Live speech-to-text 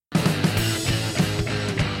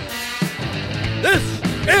This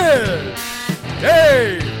is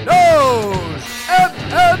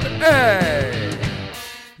DaveNoseMMA.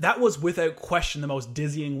 That was without question the most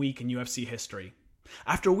dizzying week in UFC history.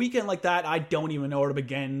 After a weekend like that, I don't even know where to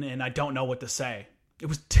begin, and I don't know what to say. It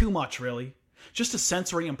was too much, really. Just a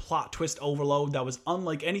sensory and plot twist overload that was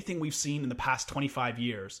unlike anything we've seen in the past 25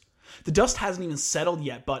 years. The dust hasn't even settled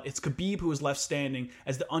yet, but it's Khabib who is left standing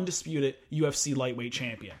as the undisputed UFC lightweight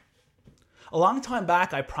champion. A long time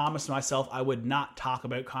back, I promised myself I would not talk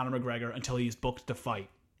about Conor McGregor until he is booked to fight.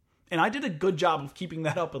 And I did a good job of keeping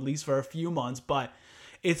that up at least for a few months, but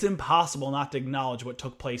it's impossible not to acknowledge what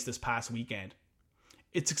took place this past weekend.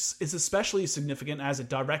 It's especially significant as it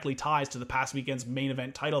directly ties to the past weekend's main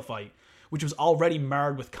event title fight, which was already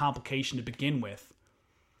marred with complication to begin with.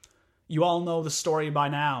 You all know the story by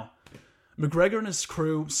now. McGregor and his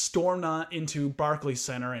crew stormed into Barclays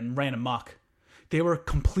Center and ran amok. They were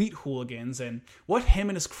complete hooligans, and what him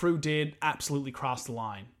and his crew did absolutely crossed the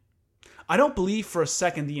line. I don't believe for a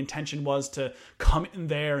second the intention was to come in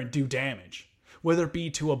there and do damage, whether it be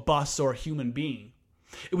to a bus or a human being.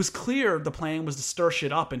 It was clear the plan was to stir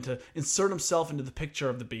shit up and to insert himself into the picture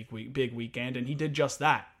of the big weekend, and he did just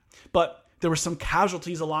that. But there were some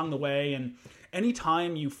casualties along the way, and any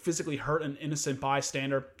time you physically hurt an innocent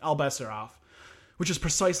bystander, all bets are off, which is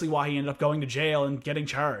precisely why he ended up going to jail and getting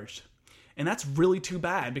charged. And that's really too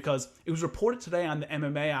bad, because it was reported today on the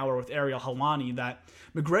MMA Hour with Ariel Helwani that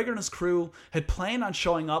McGregor and his crew had planned on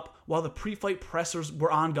showing up while the pre-fight pressers were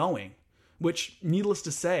ongoing, which, needless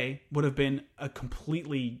to say, would have been a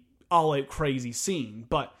completely all-out crazy scene.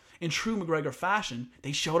 But in true McGregor fashion,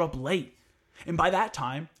 they showed up late. And by that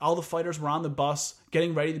time, all the fighters were on the bus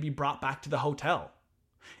getting ready to be brought back to the hotel.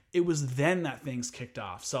 It was then that things kicked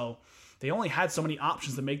off, so they only had so many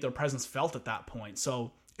options to make their presence felt at that point,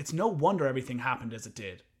 so it's no wonder everything happened as it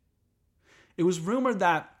did. It was rumored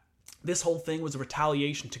that this whole thing was a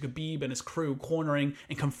retaliation to Khabib and his crew cornering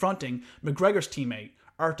and confronting McGregor's teammate,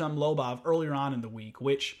 Artem Lobov, earlier on in the week,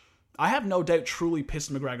 which I have no doubt truly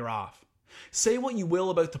pissed McGregor off. Say what you will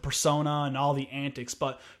about the persona and all the antics,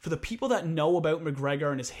 but for the people that know about McGregor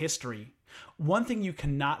and his history, one thing you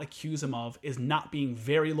cannot accuse him of is not being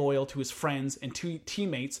very loyal to his friends and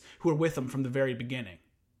teammates who were with him from the very beginning.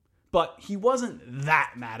 But he wasn't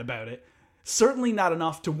that mad about it. Certainly not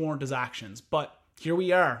enough to warrant his actions, but here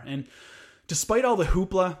we are, and despite all the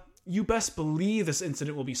hoopla, you best believe this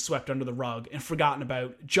incident will be swept under the rug and forgotten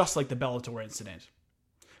about, just like the Bellator incident.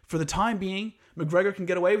 For the time being, McGregor can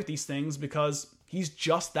get away with these things because he's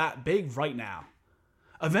just that big right now.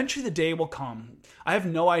 Eventually the day will come. I have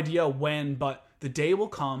no idea when, but the day will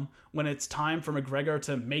come when it's time for McGregor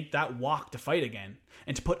to make that walk to fight again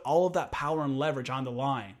and to put all of that power and leverage on the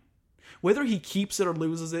line. Whether he keeps it or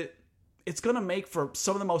loses it, it's going to make for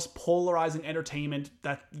some of the most polarizing entertainment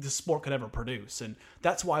that the sport could ever produce, and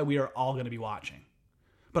that's why we are all going to be watching.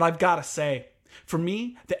 But I've got to say, for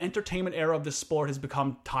me, the entertainment era of this sport has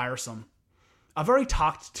become tiresome. I've already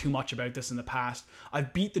talked too much about this in the past.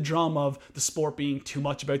 I've beat the drum of the sport being too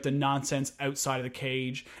much about the nonsense outside of the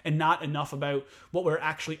cage and not enough about what we're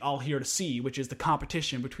actually all here to see, which is the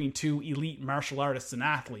competition between two elite martial artists and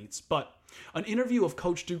athletes. But an interview of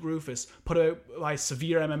Coach Duke Roufus put out by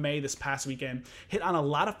Severe MMA this past weekend hit on a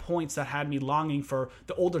lot of points that had me longing for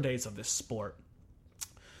the older days of this sport.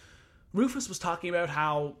 Roufus was talking about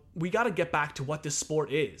how we got to get back to what this sport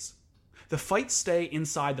is. The fights stay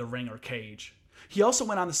inside the ring or cage. He also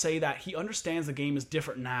went on to say that he understands the game is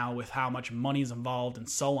different now with how much money is involved and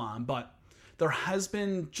so on, but there has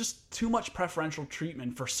been just too much preferential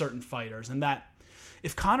treatment for certain fighters, and that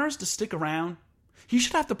if Conor is to stick around, he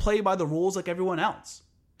should have to play by the rules like everyone else.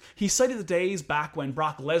 He cited the days back when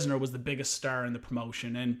Brock Lesnar was the biggest star in the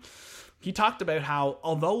promotion, and he talked about how,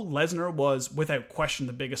 although Lesnar was without question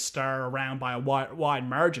the biggest star around by a wide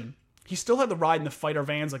margin, he still had the ride in the fighter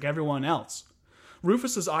vans like everyone else.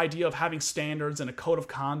 Rufus's idea of having standards and a code of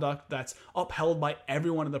conduct that's upheld by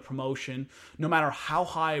everyone in the promotion, no matter how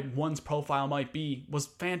high one's profile might be, was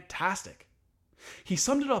fantastic. He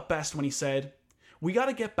summed it up best when he said, "We got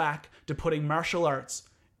to get back to putting martial arts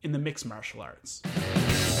in the mixed martial arts."